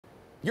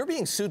You're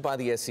being sued by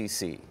the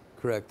SEC.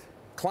 Correct.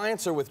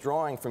 Clients are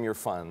withdrawing from your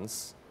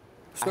funds.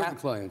 Certain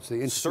clients, the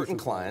institutional certain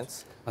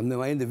clients.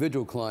 My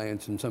individual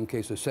clients, in some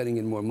cases, are setting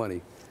in more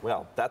money.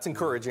 Well, that's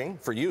encouraging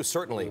for you,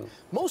 certainly. Yeah.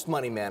 Most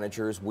money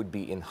managers would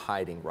be in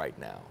hiding right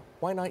now.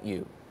 Why not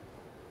you?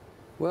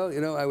 Well,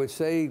 you know, I would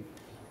say,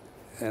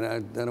 and I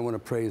don't want to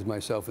praise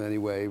myself in any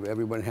way,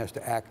 everyone has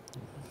to act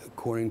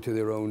according to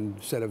their own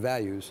set of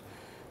values.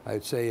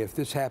 I'd say if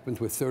this happens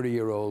with a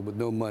 30-year-old with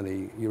no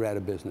money, you're out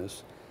of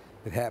business.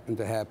 It happened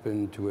to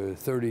happen to a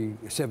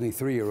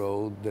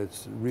 73-year-old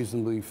that's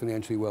reasonably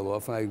financially well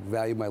off, and I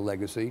value my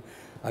legacy.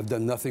 I've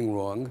done nothing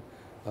wrong,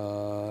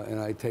 and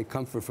I take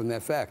comfort from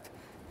that fact.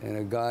 And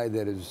a guy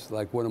that is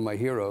like one of my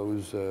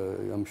heroes,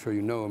 I'm sure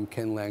you know him,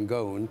 Ken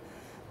Langone,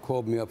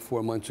 called me up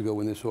 4 months ago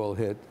when this all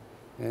hit,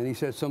 and he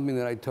said something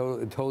that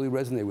totally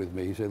resonated with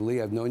me. He said,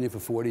 Lee, I've known you for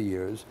 40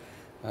 years.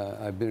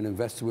 I've been an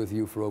investor with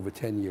you for over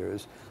 10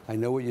 years. I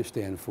know what you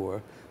stand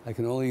for. I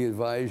can only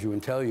advise you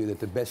and tell you that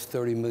the best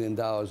 $30 million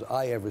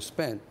I ever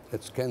spent,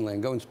 that's Ken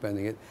Langone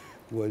spending it,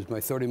 was my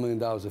 $30 million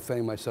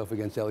defending myself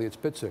against Eliot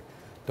Spitzer.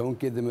 Don't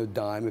give them a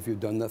dime if you've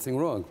done nothing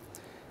wrong.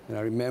 And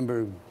I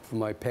remember from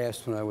my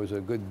past when I was a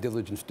good,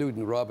 diligent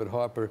student, Robert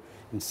Harper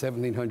in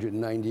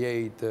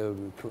 1798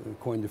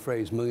 coined the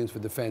phrase, millions for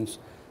defense,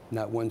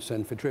 not 1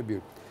 cent for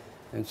tribute.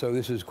 And so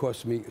this has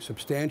cost me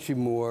substantially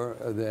more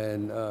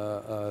than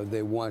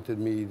they wanted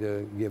me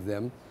to give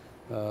them.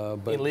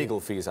 But in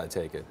legal fees, I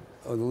take it.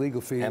 Oh, the legal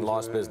fees. And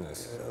lost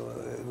business.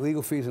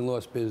 Legal fees and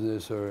lost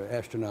business are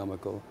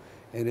astronomical.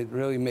 And it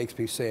really makes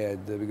me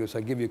sad because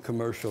I give you a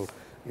commercial.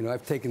 You know,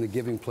 I've taken the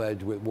giving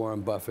pledge with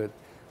Warren Buffett.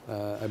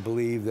 I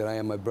believe that I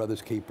am my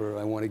brother's keeper.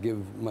 I want to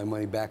give my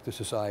money back to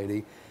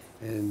society.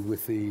 And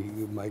with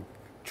my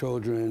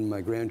children,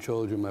 my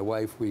grandchildren, my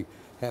wife, we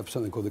have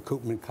something called the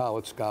Cooperman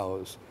College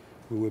Scholars.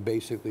 We would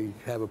basically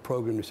have a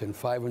program to send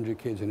 500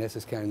 kids in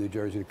Essex County, New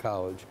Jersey to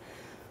college.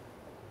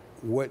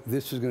 What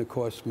this is going to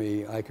cost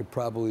me, I could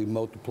probably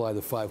multiply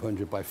the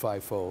 500 by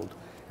 5-fold.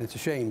 And it's a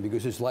shame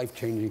because it's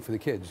life-changing for the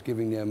kids,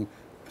 giving them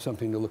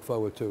something to look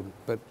forward to.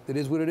 But it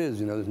is what it is,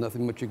 you know, there's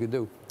nothing much you could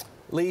do.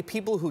 Lee,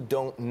 people who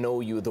don't know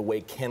you the way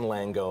Ken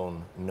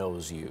Langone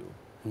knows you,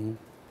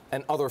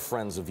 and other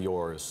friends of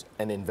yours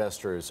and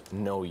investors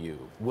know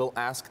you, will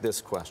ask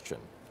this question.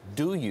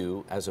 Do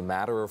you, as a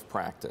matter of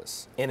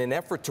practice, in an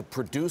effort to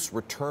produce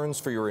returns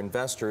for your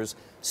investors,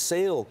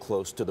 sail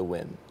close to the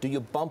wind? Do you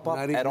bump up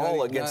at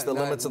all against the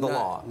limits of the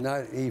law?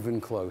 Not even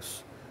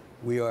close.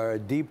 We are a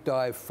deep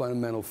dive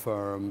fundamental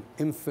firm.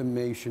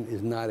 Information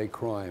is not a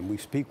crime. We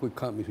speak with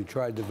companies. We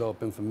try to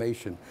develop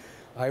information.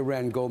 I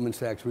ran Goldman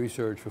Sachs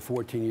Research for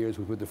 14 years,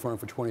 was with the firm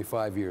for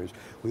 25 years.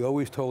 We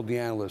always told the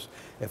analysts,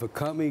 if a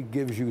company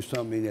gives you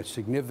something that's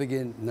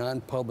significant,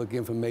 non-public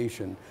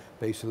information,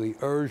 basically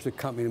urge the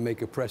company to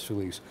make a press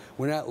release.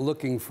 We're not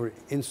looking for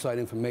inside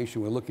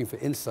information, we're looking for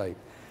insight.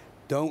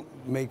 Don't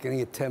make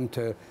any attempt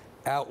to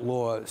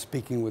outlaw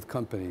speaking with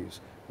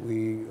companies.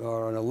 We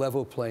are on a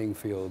level playing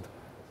field.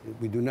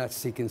 We do not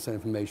seek inside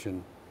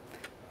information.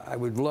 I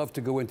would love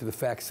to go into the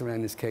facts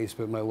around this case,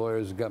 but my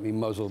lawyers got me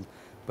muzzled.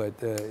 But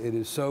it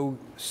is so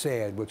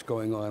sad what's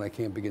going on, I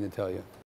can't begin to tell you.